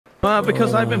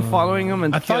Because I've been following him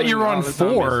and I thought you were on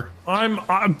 4.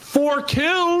 I'm 4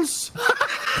 kills.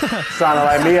 Sounded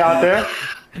like me out there.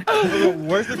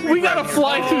 We gotta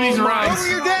fly through these rounds. Oh,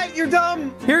 you're dead. You're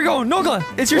dumb. Here you go, Nogla.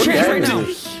 It's your chance right now.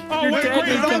 Oh, wait,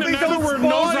 another word,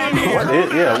 no zombie.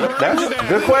 Yeah, that's a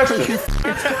good question.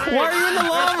 Why are you in the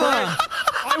lava?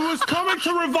 I was coming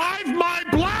to revive my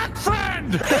black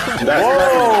friend.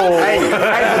 Whoa! Hey,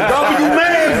 W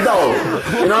man's though.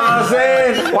 You know what I'm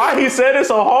saying? Why he said it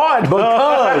so hard?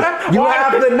 Because you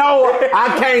have to know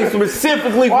I came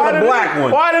specifically for the black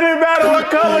one. Why did it matter what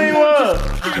color he was?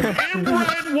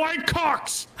 Inbred white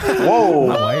cocks.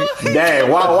 Whoa! Dang!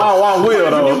 Why will You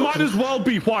though? might as well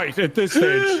be white at this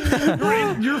stage.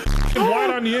 You're white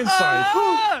on the inside.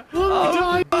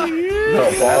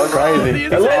 That's crazy.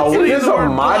 This is a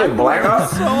modded black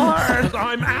ops. So hard.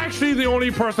 I'm actually the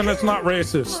only person that's not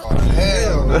racist.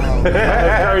 Hell no.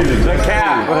 That's crazy. The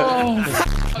cap.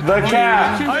 The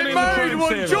cap. I married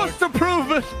one just to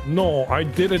prove it. No, I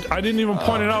did it. I didn't even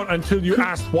point it out until you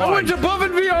asked why. I went above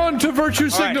and beyond to virtue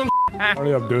signal.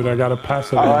 Hurry up, dude. I gotta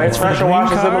pass it. It's pressure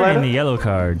washer simulator. And the yellow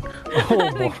card.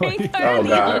 Oh boy. Oh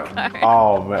god.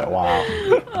 Oh man. Wow.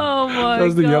 Oh my god.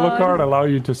 Does the yellow card allow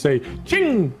you to say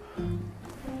ching?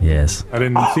 Yes. I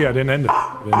didn't end it.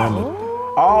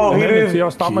 Oh, he didn't. See, I'll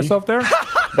stop myself there.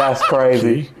 That's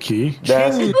crazy. Key.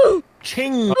 That's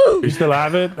Ching. You still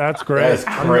have it? That's great. That's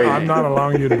crazy. I'm not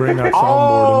allowing you to bring that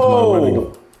soundboard into my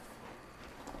wedding.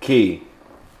 Key.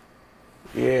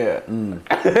 Yeah. No,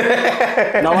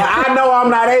 I know I'm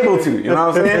not able to. You know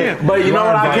what I'm saying? But you know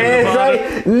what I can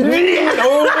say?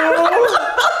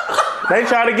 They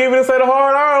try to give me to say the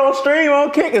hard R on stream on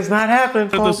kick. It's not happening.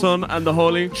 The Son and the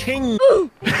Holy. Ching.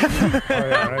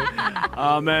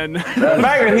 Amen. The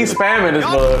fact that he's spamming is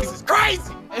love. This is crazy.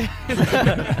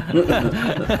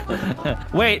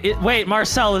 Wait,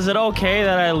 Marcel, is it okay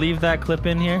that I leave that clip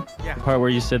in here? Yeah. The part where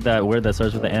you said that word that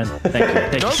starts with the N. Thank you.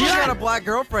 Thank Nobody's you. got a black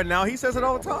girlfriend now. He says it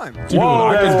all the time.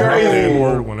 Whoa, that's crazy.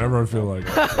 Word whenever I feel like.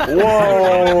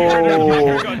 Whoa.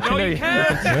 No, you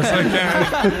can't. Yes, I can.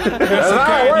 That's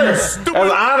how it works.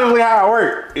 That's honestly how it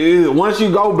works. Once you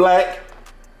go black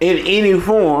in any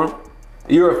form,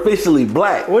 you're officially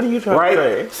black. What are you trying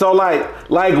to say? So like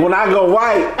when I go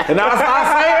white and I start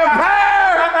saying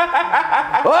pear,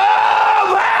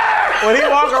 oh pear! When he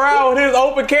walk around with his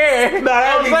open can,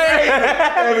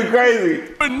 That'd be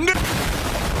crazy.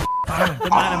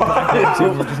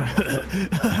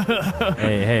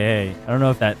 Hey. I don't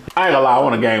know if that I ain't gonna lie, I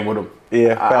want a game with him.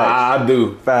 Yeah, facts. I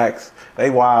do. Facts. They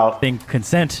wild. thing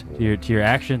consent to your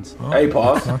actions. Hey,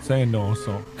 pause. Not saying no,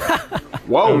 so.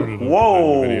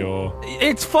 Whoa.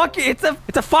 It's fucking. It's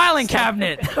a filing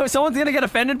cabinet. Someone's gonna get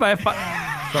offended by a.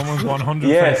 Someone's 100%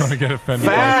 Yes. gonna get offended.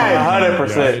 Fact.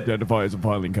 100%. Identify as a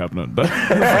filing cabinet. The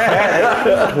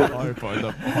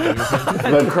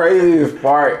craziest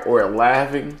part, we're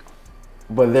laughing,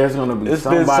 but there's gonna be It's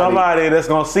been somebody that's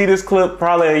gonna see this clip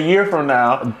probably a year from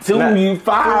now. 5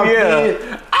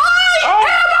 years.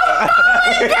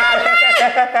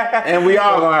 And we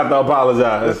all gonna have to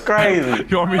apologize. It's crazy.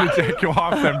 You want me to take you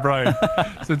off then, Brian?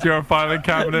 Since you're a filing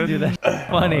cabinet? Dude, that's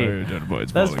funny. I identify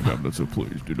as That's filing cabinet, so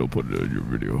please do not put it in your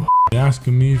video. You're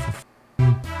asking me for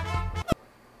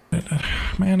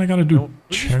man, I gotta do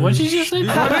What'd you just say?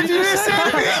 What did you just say?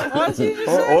 What did you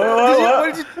just say?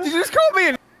 What did you just call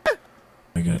me?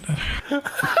 I get that.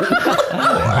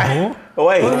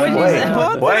 Wait.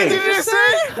 What did you just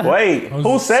say? Wait.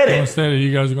 Who said I it? said that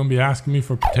you guys are gonna be asking me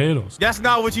for potatoes. That's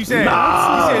not what you said.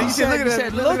 Nah. You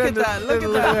said, look at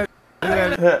that.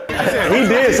 He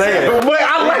did say it. But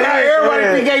I like how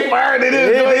everybody became fired in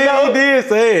this He did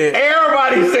say it.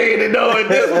 Everybody saying it though at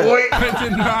this point. I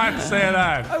did not say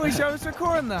that. I wish I was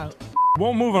recording that.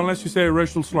 Won't move unless you say a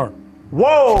racial slur.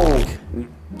 Whoa.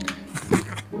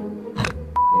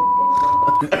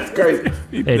 That's crazy.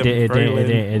 It didn't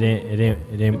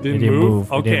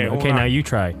move. Okay, Okay, now you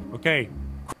try. Okay.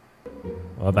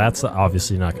 Well, that's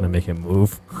obviously not going to make him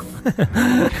move.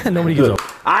 Nobody gives a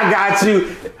I got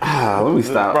you. Let me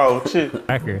stop. Bro, shit.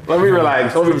 cracker. Let me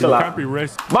relax. Let me chill You out. can't be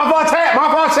racist. My fault,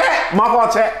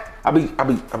 chat. I be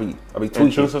tweaking.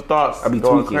 Intrusive thoughts. I be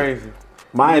going tweaking. crazy.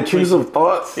 My intrusive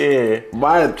thoughts. Yeah.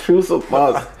 My intrusive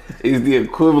thoughts is the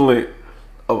equivalent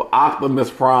of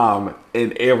Optimus Prime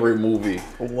in every movie.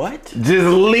 What? Just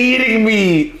leading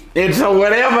me into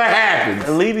whatever happens.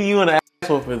 Leaving you in the ass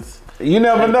whoopings. You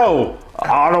never know.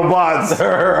 Autobots.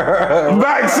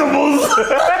 Maximals.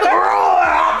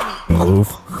 move.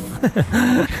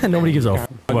 Nobody gives a f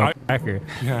about cracker.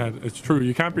 Yeah, it's true.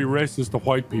 You can't be racist to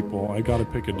white people. I gotta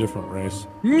pick a different race.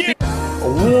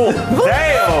 Whoa.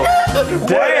 Damn.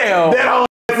 That don't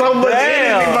so much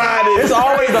Damn. anybody. It's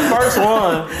always the first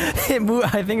one. It moved.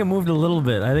 I think it moved a little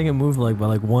bit. I think it moved like by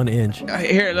like 1 inch.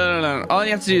 Here, no. All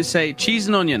you have to do is say cheese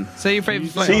and onion. Say your favorite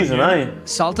flavor. Cheese and onion.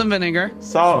 Salt and vinegar.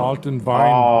 Salt and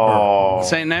vine. Oh.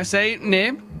 Say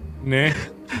nib. Nah.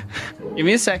 Give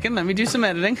me a second. Let me do some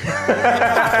editing.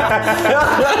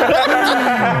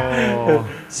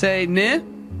 Say nib.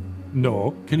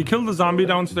 No. Can you kill the zombie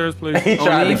downstairs, please? He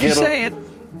tried Only to if you get say him. it.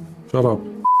 Shut up.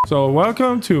 So,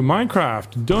 welcome to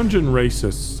Minecraft Dungeon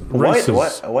Races. Wait,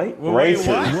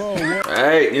 racist.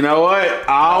 Hey, you know what?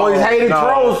 I always hated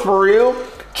trolls for real.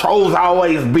 Trolls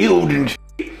always building shit.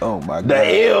 Oh my god.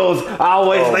 The L's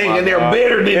always thinking they're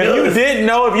better than If you us. didn't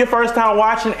know, if your first time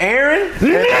watching Aaron,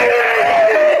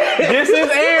 this is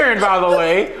Aaron, by the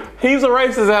way. He's a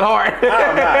racist at heart.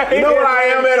 You know what I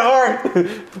am at heart?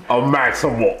 A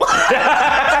maximal.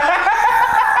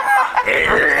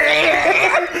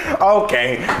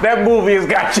 Okay, that movie has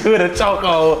got you in a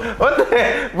chokehold. What the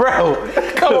heck? Bro,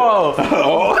 come on.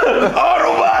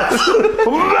 Autobots,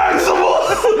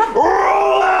 Maximals,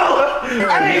 roll out.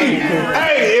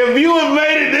 Hey, if you have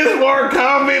made it this far,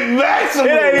 comment Maximal.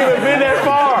 It ain't even been that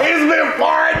far. It's been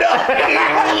far enough.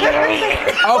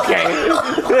 Okay.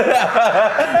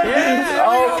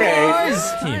 Okay.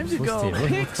 Teams. What's team? What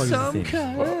the fuck is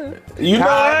team? You know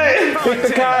what? Pick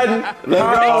the cotton.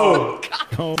 Let's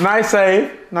go. Nice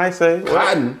save. Nice save.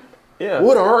 Cotton? Yeah.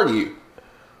 What are you?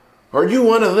 Are you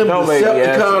one of them Don't make me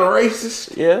Decepticon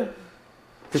racists? Yeah.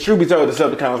 The truth be told,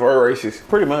 Decepticons were racist.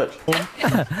 Pretty much.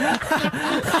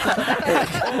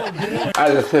 I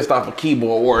just pissed off a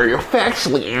keyboard warrior.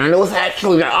 Factually, Aaron, it was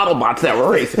actually the Autobots that were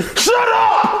racist. Shut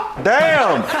up!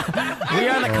 Damn. We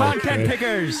are the content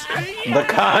pickers. The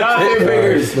content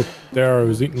pickers. Look, there, I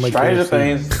was eating my Stranger KFC.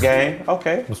 Things game.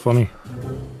 Okay. That's funny.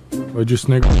 Why'd you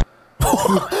snick?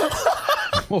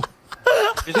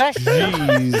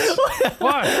 Jeez.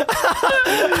 What?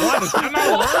 What? Is that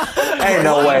not work? Ain't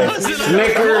no way.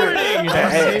 Snicker. I'm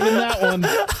saving that one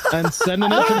and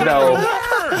sending it to No.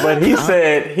 But he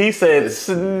said.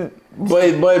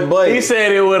 But He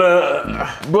said it with a.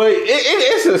 But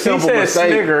it's a simple said mistake.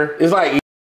 snigger. It's like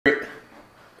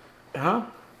Huh?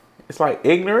 It's like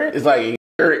ignorant. it's like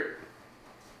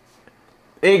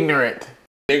Ignorant.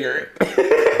 ignorant.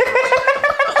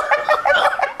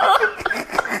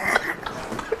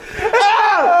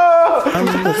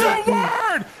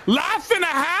 Word! Laugh in a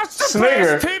half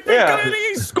Snigger. suppressed,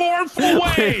 typically scornful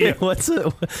way. What's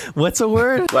a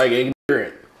word? Like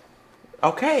ignorant.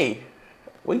 Okay.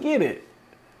 We get it.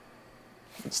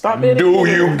 Stop it. Do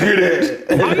you get it?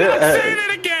 I'm not saying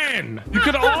it again. You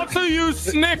could also use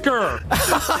snicker. That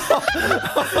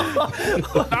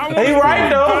one He right,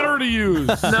 though. better to use.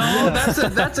 No,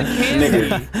 that's a candy.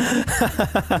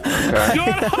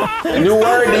 Shut up. New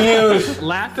word to use.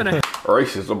 Laugh in a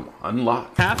Racism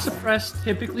unlocked. half-suppressed,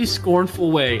 typically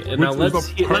scornful way. And now Which let's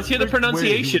is hear the perfect way to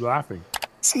pronunciation. be laughing.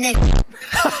 The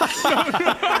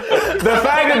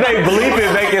fact that they bleep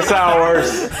it make it sound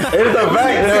worse. It's the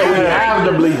fact that we have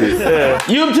to believe it.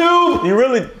 YouTube. You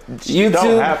really YouTube.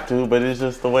 don't have to, but it's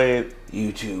just the way it.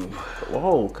 YouTube.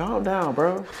 Whoa, calm down,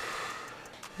 bro.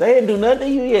 They didn't do nothing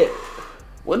to you yet.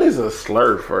 What is a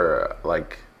slur for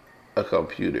like a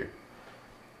computer?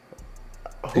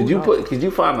 Could you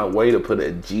find a way to put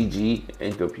a GG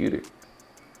in computer?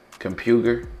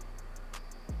 Computer.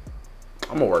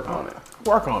 I'm gonna work on it.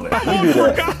 Work on it. You do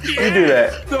that. You do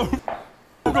that. The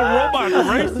robot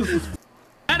racist.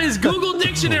 That is Google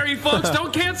Dictionary, folks.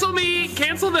 Don't cancel me.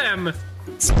 Cancel them.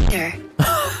 He played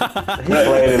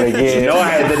it again. No, I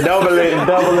had to double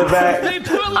it back. They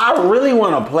put I really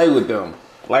want to play with them.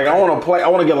 Like I want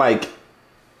to get like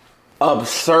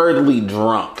absurdly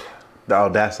drunk. Oh,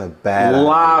 that's a bad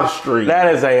Live stream.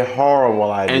 That is a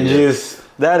horrible idea. And just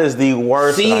that is the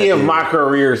worst see idea. if my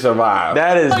career survives.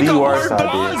 That is like the a worst word idea.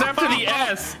 pause after the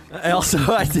S. Also,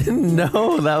 I didn't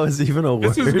know that was even a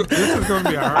word. This is going to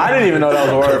be hard. I didn't even know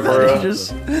that was a word for real.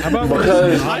 Just,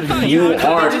 Because you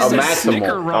aren't a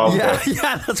maximal. Okay.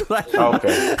 yeah, that's what I thought.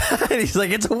 Okay. And he's like,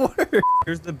 it's a word.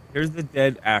 Here's the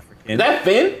dead African. Is that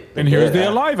Finn? And here's the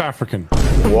alive African.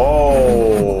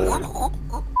 Whoa.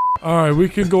 All right, we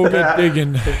can go get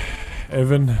digging.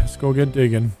 Evan, let's go get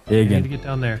digging. I need to Digging. get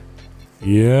down there.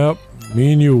 Yep,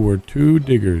 me and you were two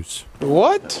diggers.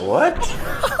 What? What?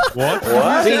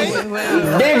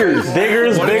 Diggers.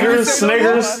 Diggers, biggers,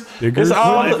 sniggers. Diggers.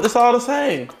 It's all the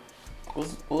same. What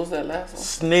was that last one?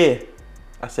 Snid.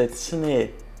 I said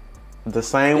snid. The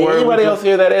same Did word. anybody else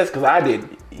hear that S? Because I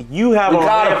didn't. You have on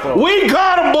headphones. We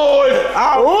caught him, boys.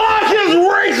 Lock his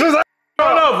racist.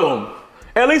 One of them.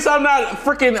 At least I'm not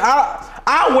freaking.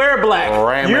 I wear black.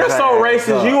 You're so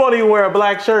racist. You won't even wear a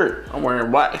black shirt. I'm wearing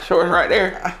black shorts right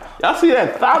there. Y'all see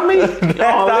that thigh meat? That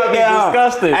thigh meat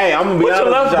disgusting. Hey, I'm gonna be Put your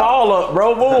left ball up,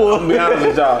 bro. Move. I'm gonna be honest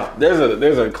with y'all.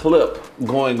 There's a clip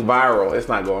going viral. It's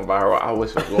not going viral. I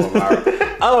wish it was going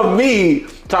viral. Of me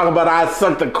talking about I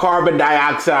sucked the carbon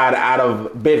dioxide out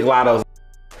of Big Lotto's.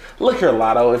 Look here,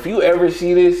 Lotto. If you ever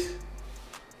see this,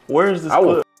 where's this I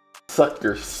will clip? Suck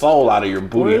your soul out of your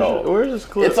booty hole. Where's this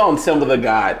clip? It's on Simba the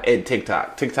God at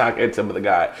TikTok. TikTok at Simba the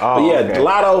God. Oh, but yeah, okay.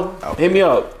 Lotto, hit me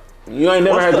up. You ain't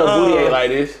never had your booty ate like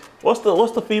this. What's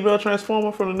the female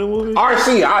transformer from the new movie?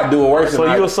 RC, I do it worse. So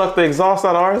you will suck the exhaust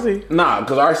out of RC? Nah,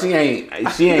 cause RC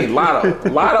ain't Lotto.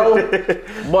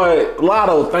 But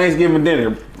Lotto Thanksgiving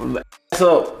dinner.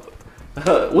 So,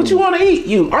 what you want to eat?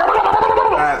 You?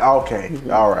 Okay,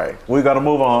 all right. We gotta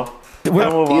move on.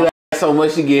 So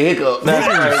much you get hiccups.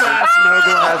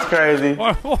 That's crazy.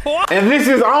 And this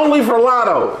is only for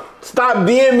Lotto. Stop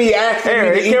DM me asking me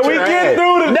to eat your ass. Can we get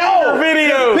through the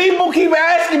video? People keep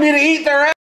asking me to eat their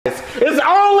ass. It's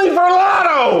only for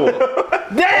Lotto.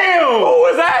 Damn. Who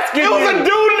was asking? It was a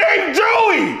dude named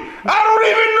Joey. I don't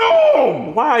even know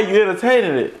him. Why are you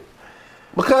entertaining it?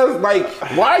 Because, like,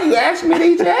 why are you asking me to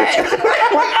eat your ass?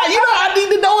 I need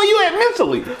to know where you at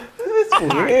mentally. This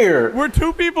is weird. We're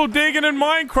two people digging in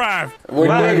Minecraft. We're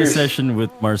in a session with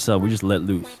Marcel. We just let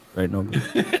loose, right? No.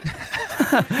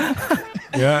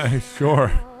 Yeah,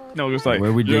 sure. No, it's like,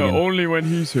 where we digging? Only when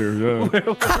he's here. Yeah.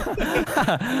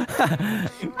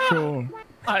 Sure.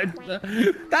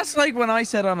 That's like when I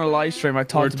said on a live stream, I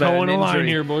talked about We're an towing a line injury.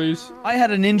 here, boys. I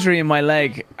had an injury in my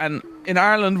leg, and in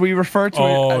Ireland we refer to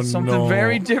it as something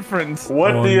very different.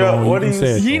 What do you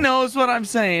say? He knows what I'm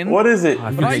saying. What is it?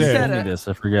 But I said it. This,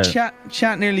 I forget.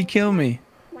 Chat nearly killed me.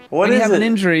 What when is you have it? an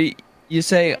injury, you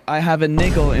say, I have a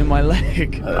niggle in my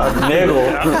leg. A niggle.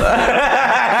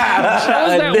 That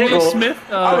was that Will Smith.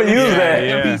 I'm gonna use that.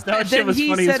 Yeah. That shit was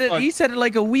funny as fuck. He said it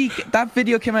like a week. That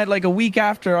video came out like a week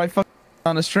after I fucking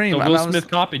on a stream. So and Will I was, Smith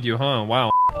copied you, huh? Wow.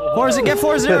 Forza, get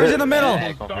Forza. He's in the middle.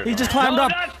 He just climbed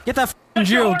up. Get that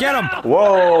Jew. Get him.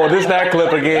 Whoa, this that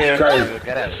clip again.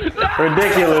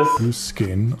 Ridiculous. Use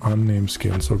skin, unnamed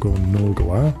skin, so go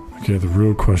Nogla. Okay, the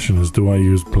real question is, do I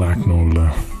use black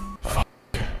Nogla? Fuck.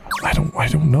 I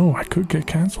don't know. I could get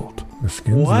cancelled. The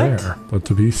skin's there, but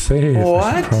to be safe,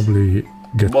 I should probably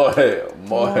get.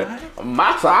 Boy,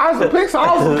 my size of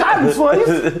pixels and cotton sweats.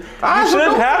 You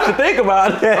shouldn't have to think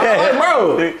about that. Like,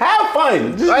 bro, have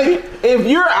fun. Like, if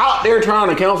you're out there trying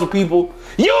to counsel people,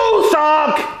 you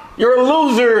suck. You're a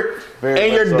loser,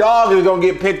 and your dog is gonna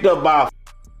get picked up by a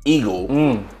eagle.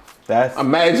 That's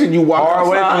imagine you walk far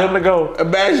away outside. for him to go.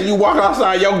 Imagine you walk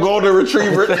outside, your golden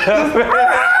retriever.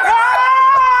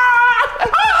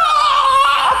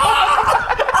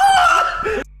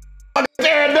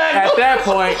 At that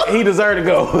point, he deserved to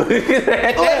go.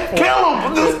 Kill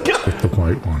him. Just kill him. Get the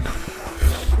white one.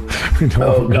 We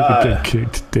don't get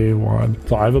kicked day one.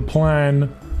 So I have a plan.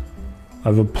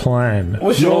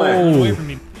 What's your plan?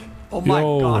 Yo. Oh my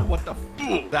God! What the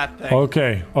f that thing?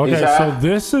 Okay. So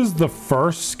this is the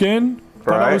first skin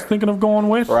that I was thinking of going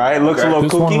with. Right, looks a little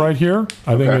This kooky. one right here.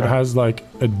 I think it has like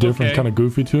a different kind of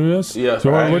goofy to this. Yeah. So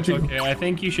what you? Okay, I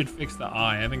think you should fix the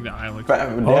eye. I think the eye looks.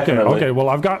 Okay. Well,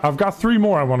 I've got 3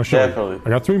 more I want to show Definitely. you. I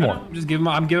got 3 more.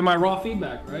 I'm giving my raw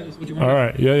feedback, right? That's what you want. All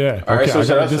right. Yeah. All right, Okay. so I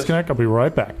gotta that's- disconnect. I'll be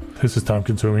right back. This is time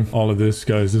consuming. All of this,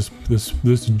 guys. This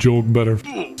joke better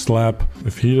slap.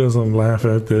 If he doesn't laugh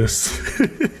at this,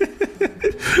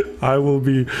 I will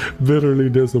be bitterly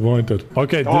disappointed.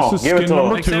 Okay. This is give it skin to him.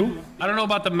 number 2. I don't know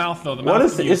about the mouth though. The What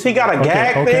mouth is it? Is he got a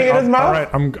gag thing in his All mouth? right.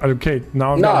 I'm okay.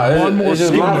 Now I've No, got one more it's just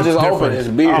skin mouth that's just open. different It's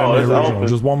beard. Oh, than it's the original. open.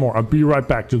 Just one more. I'll be right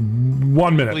back. Just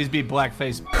 1 minute. Please be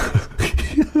blackface.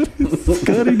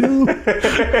 Scotty, no.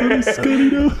 Scotty,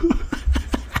 no.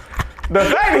 The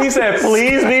fact that he said,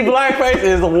 please be blackface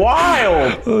is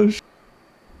wild.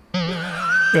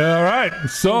 Yeah, all right.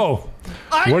 So,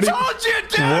 what do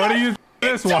you think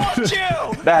this one?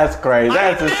 That's crazy.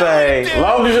 That's insane. As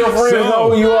long as your friends know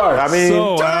who you are. I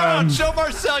mean, Show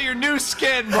Marcel your new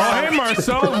skin, bro. Oh, hey,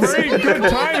 Marcel. Very good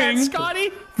timing.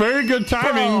 Scotty. Very good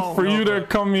timing for you to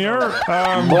come here.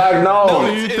 Black What do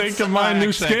nose. you think of my new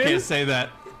I skin? can't say that.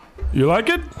 You like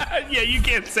it? Yeah, you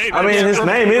can't say that. I mean, his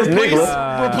name is Nicholas.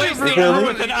 Replace the R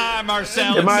with an I,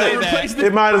 Marcel. It might,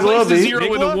 it might as well Replace the be. 0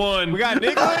 with a 1. We got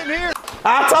Nicola in here.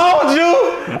 I told you.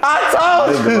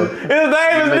 His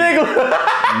name is Nicholas.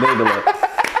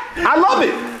 I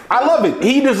love it.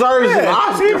 He deserves an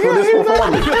Oscar for this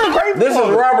performance. This is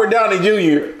Robert Downey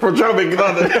Jr. for Tropic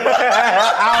Thunder.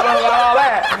 I don't know about all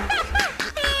that.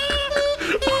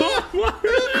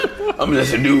 I'm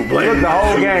just a dude playing The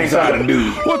whole gang. inside a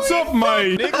dude. What's up,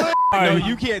 mate? No,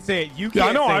 you can't say it. You can't. Yeah,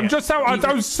 I know. say I'm it. just.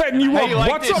 I was setting you up. you like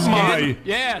What's this up, my?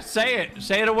 Yeah, say it.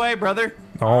 Say it away, brother.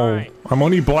 Oh, I'm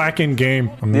only black in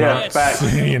game. I'm not facts.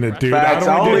 saying it, dude. Facts,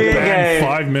 I don't only get in banned game.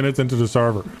 5 minutes into the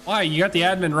server. Why? You got the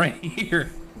admin right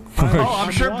here. Oh,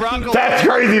 I'm sure Bronco. That's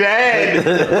crazy to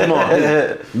add. Come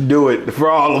on, do it for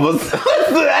all of us. The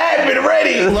admin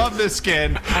ready. Love this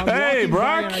skin. Hey,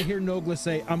 Brock. And I hear Nogla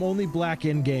say, "I'm only black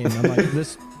in game." I'm like,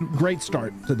 "This great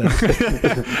start to this."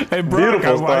 Hey, Brock,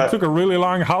 Beautiful I start. took a really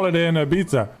long holiday in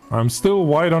Ibiza. I'm still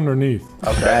white underneath.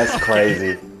 That's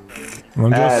crazy. I'm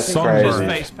That's just crazy.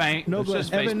 sunburned. Face paint. It's Nogla,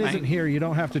 just face Evan isn't paint. here. You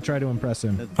don't have to try to impress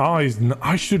him. Oh,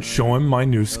 I should show him my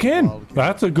new skin.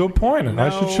 That's a good point, and I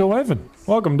should show Evan.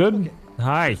 Welcome, dude.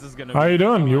 Hi. How you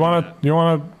doing? You wanna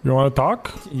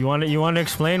talk? You want to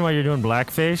explain why you're doing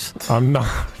blackface? I'm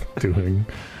not doing.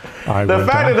 The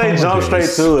fact that they jump straight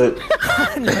to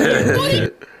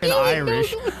it. In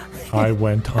Irish. I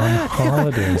went on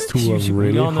holidays to a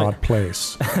really hot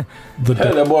place.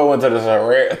 That boy went to the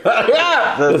Sahara.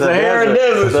 The Sahara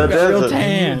Desert. The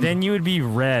desert. Then you would be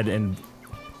red and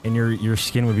your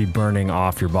skin would be burning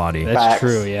off your body. Facts.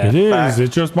 True, yeah. It is.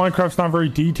 It's just Minecraft's not very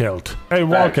detailed. Hey,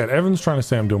 Wildcat, Evan's trying to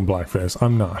say I'm doing blackface.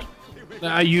 I'm not.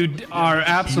 You are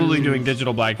absolutely doing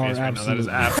digital blackface right now. That is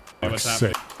absolutely what's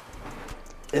happening.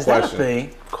 Is that a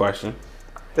thing? Question.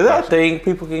 Is that a thing?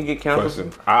 People can get canceled?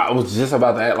 Question. I was just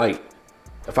about that. Like,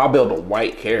 if I build a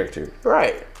white character,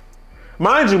 Right.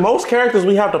 Mind you, most characters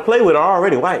we have to play with are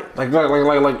already white. like,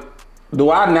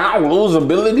 do I now lose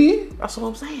ability? That's what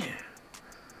I'm saying.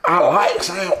 I like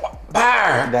saying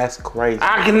power. That's crazy.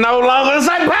 I can no longer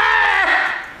say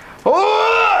power.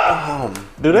 Oh!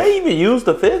 Do they even use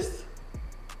the fist?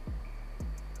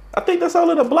 I think that's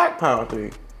only the black power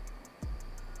thing.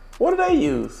 What do they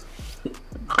use?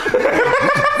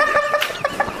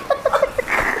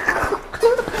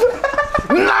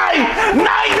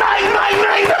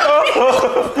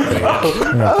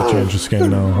 I have to change the skin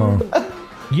now, huh?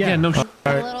 Yeah, no shit.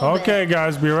 Okay,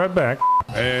 guys, be right back.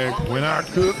 Hey, when I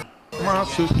cook my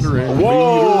sister and Whoa!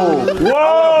 I want to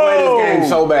play this game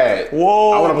so bad.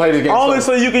 Whoa! I want to play this game only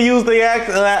so you can use the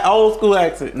accent, that old school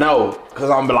accent. No, because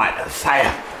I'm like,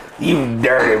 Sam, you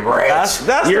dirty brats.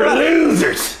 That's You're right.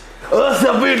 losers. Us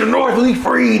up in the north, we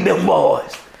freed them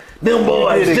boys. Them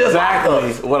boys did just exactly like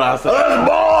us. what I said. Us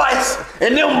boys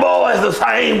and them boys the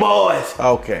same boys.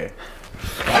 Okay.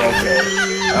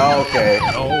 Okay.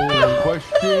 don't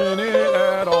question it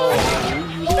at all.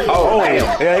 Oh,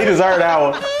 damn. Yeah, he deserved that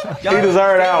one. He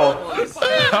deserved that one.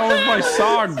 That was my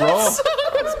song, bro.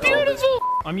 It's beautiful.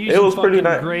 I'm using It was pretty fucking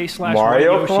nice. gray slash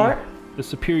Mario white Yoshi, Kart? the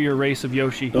superior race of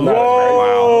Yoshi. Whoa!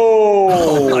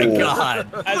 Oh my god.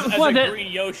 As a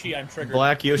green Yoshi, I'm triggered.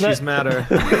 Black Yoshis matter.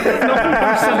 They didn't,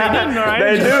 all right?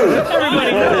 They do.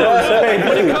 Everybody knows.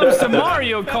 When it comes to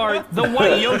Mario Kart, the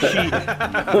white Yoshi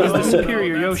is the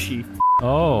superior Yoshi.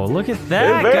 Oh, look at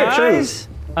that, It's very guys.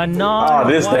 A non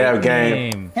this damn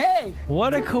game. Hey!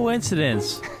 What a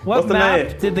coincidence. What What's the map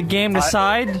name? did the game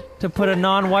decide to put a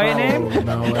non-white name?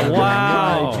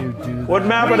 Wow. What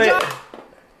map are they?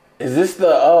 Is this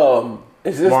the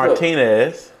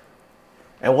Martinez.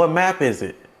 And what map is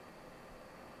it?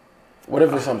 What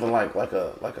if it's something like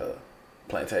a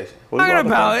plantation? What are you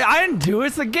Talking talking about? I didn't do it.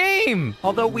 It's the game.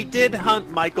 Although we did hunt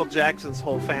Michael Jackson's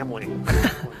whole family.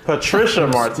 Patricia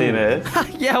Martinez.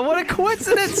 Yeah, what a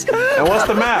coincidence. And what's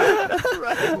the map?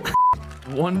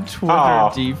 One Twitter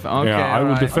Oh. deep. Okay, Yeah, I will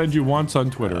right. defend you once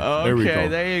on Twitter. There we Okay, go.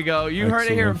 there you go. You heard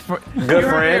it here. You Good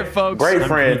heard it here, friend. folks. Great With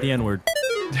friend. the N-word.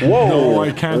 Whoa. No,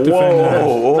 I can't defend that.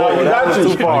 Whoa. No, you that got was to.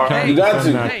 too far. I can't You got defend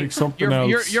to. that. Hey, Pick something your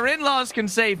else. in-laws can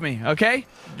save me, okay?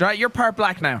 Right, you're part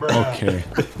black now. Okay.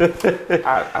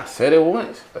 I said it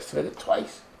once. I said it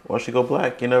twice. Once you go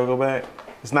black, you never go back.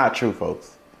 It's not true,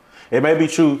 folks. It may be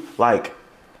true, like,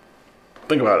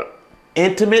 Think about it.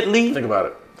 intimately, Think about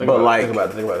it. Think But about like- it. Think about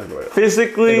it. Think about it. Think about it.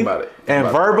 physically, Think about it. Think and about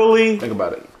it. verbally. Think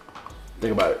about it.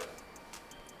 Think about it.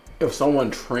 If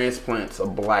someone transplants a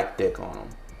black dick on them,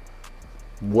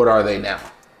 what are they now?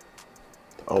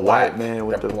 A white man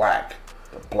with They're the black.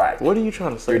 They're black. What are you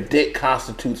trying to Your say? dick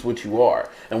constitutes what you are,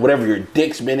 and whatever your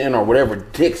dick's been in, or whatever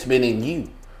dick's been in you,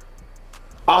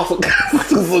 also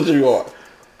constitutes what you are.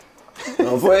 You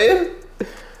know what I'm saying?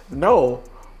 No,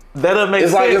 that doesn't make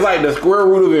It's sense. like the square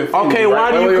root of infinity. Okay,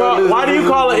 right? why do you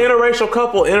call an interracial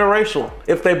couple interracial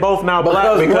if they both now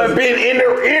black? Because we've been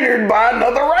entered by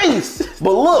another race.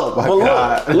 But look,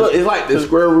 look, it's like the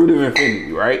square root of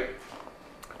infinity, right?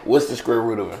 What's the square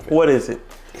root of infinity? What is it?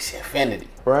 It's infinity.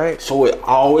 Right. So it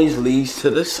always leads to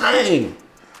the same.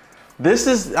 This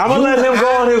is. I'm gonna let him go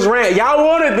on his rant. Y'all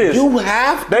wanted this. You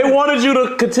have to. They wanted you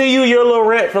to continue your little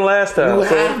rant from last time. You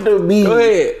so have to be. Go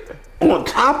ahead. on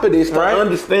top of this to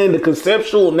understand the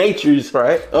conceptual natures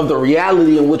of the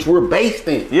reality in which we're based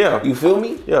in. Yeah. You feel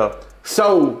me? Yeah.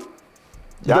 So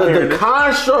the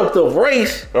construct of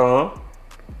race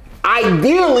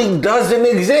ideally doesn't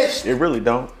exist. It really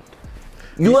don't.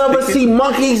 You ever see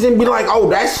monkeys and be like, oh,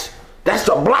 that's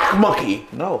a black monkey?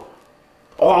 No.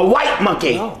 Or a white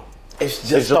monkey? No. It's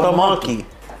just a monkey.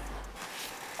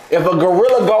 If a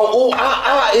gorilla go, ooh,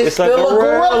 it's still a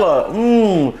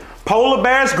gorilla. Polar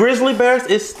bears, grizzly bears,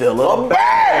 it's still a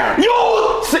bear.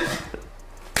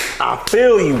 I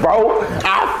feel you, bro.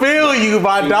 I feel you,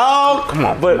 my dog. Come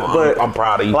on, but I'm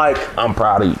proud of you. Like, I'm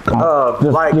proud of you. Come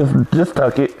on. Just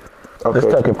tuck it. Okay.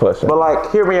 Just tuck it, push it. But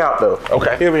like, hear me out though.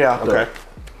 Okay. Hear me out though.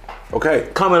 Okay.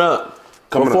 Coming up,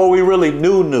 before we really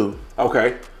knew.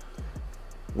 Okay.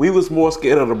 We was more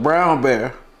scared of the brown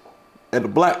bear and the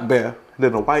black bear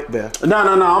than the white bear. No.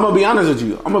 I'm gonna be honest with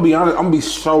you. I'm gonna be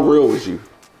so real with you.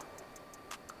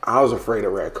 I was afraid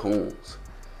of raccoons.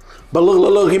 But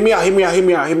look, hear me out.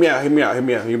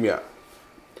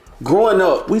 Growing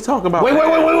up, we talk about wait. We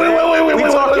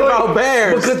talking about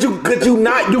bears. Because you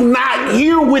not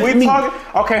here with me.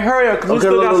 Okay, hurry up, because we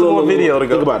still got some more video to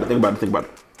go. Think about it.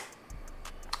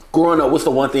 Growing up, what's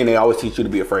the one thing they always teach you to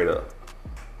be afraid of?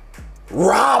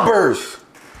 Robbers.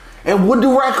 And what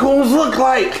do raccoons look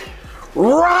like?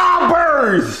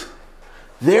 Robbers.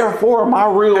 Therefore, my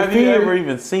real fear. Have you ever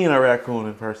even seen a raccoon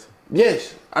in person?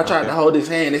 Yes. I tried to hold his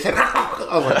hand. They said,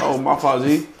 I was like, oh, my fault,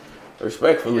 G.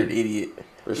 Respectfully. You're an idiot.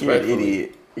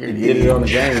 Respectfully. You're an Did idiot. it on the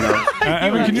game, though.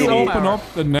 Evan, can you open up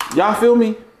the next Y'all feel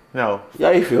me? No. Y'all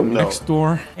ain't feel me. next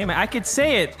door? Hey man, I could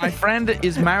say it. My friend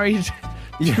is married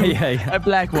Yeah. a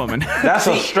black woman. That's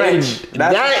a stretch.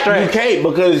 That's a stretch. You can't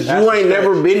because you ain't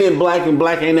never been in black and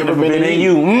black ain't never been in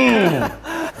you.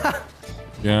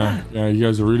 Yeah, you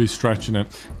guys are really stretching it.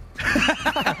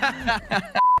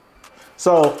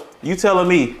 So, you telling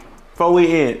me, before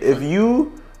we end, if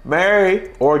you marry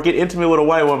or get intimate with a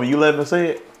white woman, you letting her say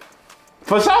it?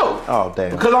 For sure. Oh, damn.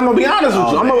 Because I'm going to be honest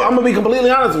with you. I'm going to be completely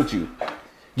honest with you.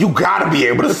 You got to be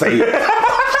able to say it.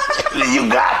 You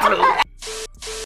got to.